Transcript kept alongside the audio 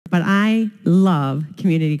but I love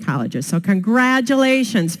community colleges. So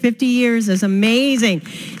congratulations, 50 years is amazing.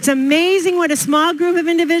 It's amazing what a small group of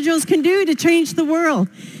individuals can do to change the world.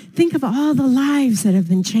 Think of all the lives that have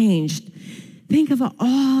been changed. Think of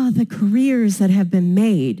all the careers that have been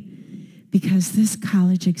made because this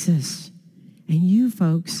college exists. And you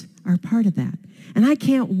folks are part of that. And I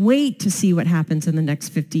can't wait to see what happens in the next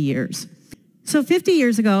 50 years. So 50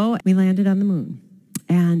 years ago, we landed on the moon.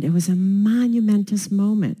 And it was a monumentous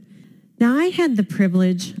moment. Now, I had the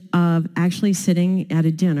privilege of actually sitting at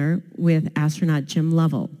a dinner with astronaut Jim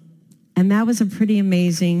Lovell. And that was a pretty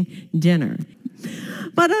amazing dinner.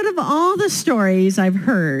 But out of all the stories I've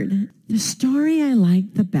heard, the story I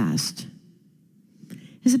liked the best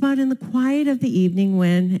is about in the quiet of the evening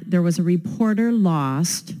when there was a reporter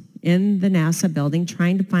lost in the NASA building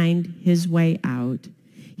trying to find his way out.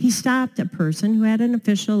 He stopped a person who had an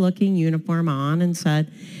official-looking uniform on and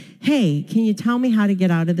said, "Hey, can you tell me how to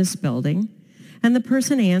get out of this building?" And the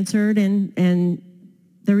person answered, and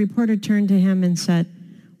the reporter turned to him and said,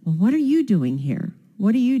 "Well, what are you doing here?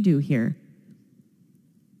 What do you do here?"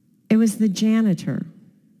 It was the janitor.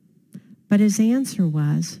 But his answer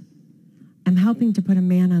was, "I'm helping to put a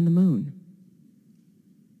man on the moon."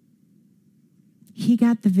 He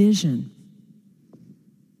got the vision.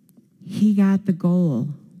 He got the goal.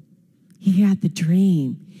 He got the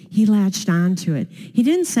dream. He latched onto it. He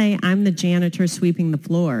didn't say, "I'm the janitor sweeping the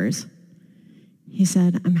floors." He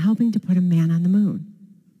said, "I'm helping to put a man on the moon."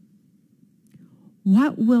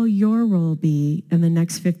 What will your role be in the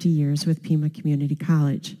next 50 years with Pima Community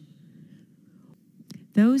College?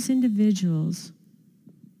 Those individuals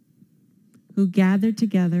who gathered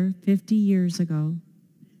together 50 years ago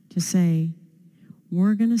to say,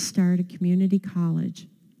 we're going to start a community college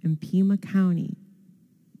in Pima County,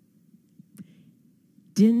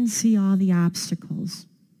 didn't see all the obstacles,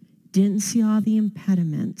 didn't see all the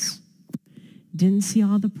impediments, didn't see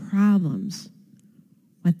all the problems.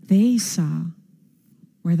 What they saw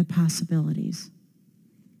were the possibilities.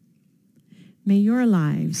 May your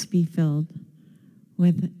lives be filled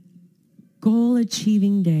with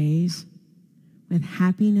goal-achieving days, with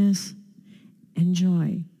happiness and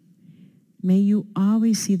joy. May you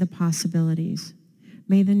always see the possibilities.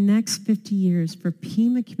 May the next 50 years for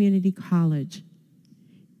Pima Community College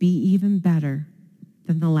be even better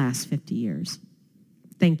than the last 50 years.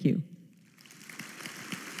 Thank you.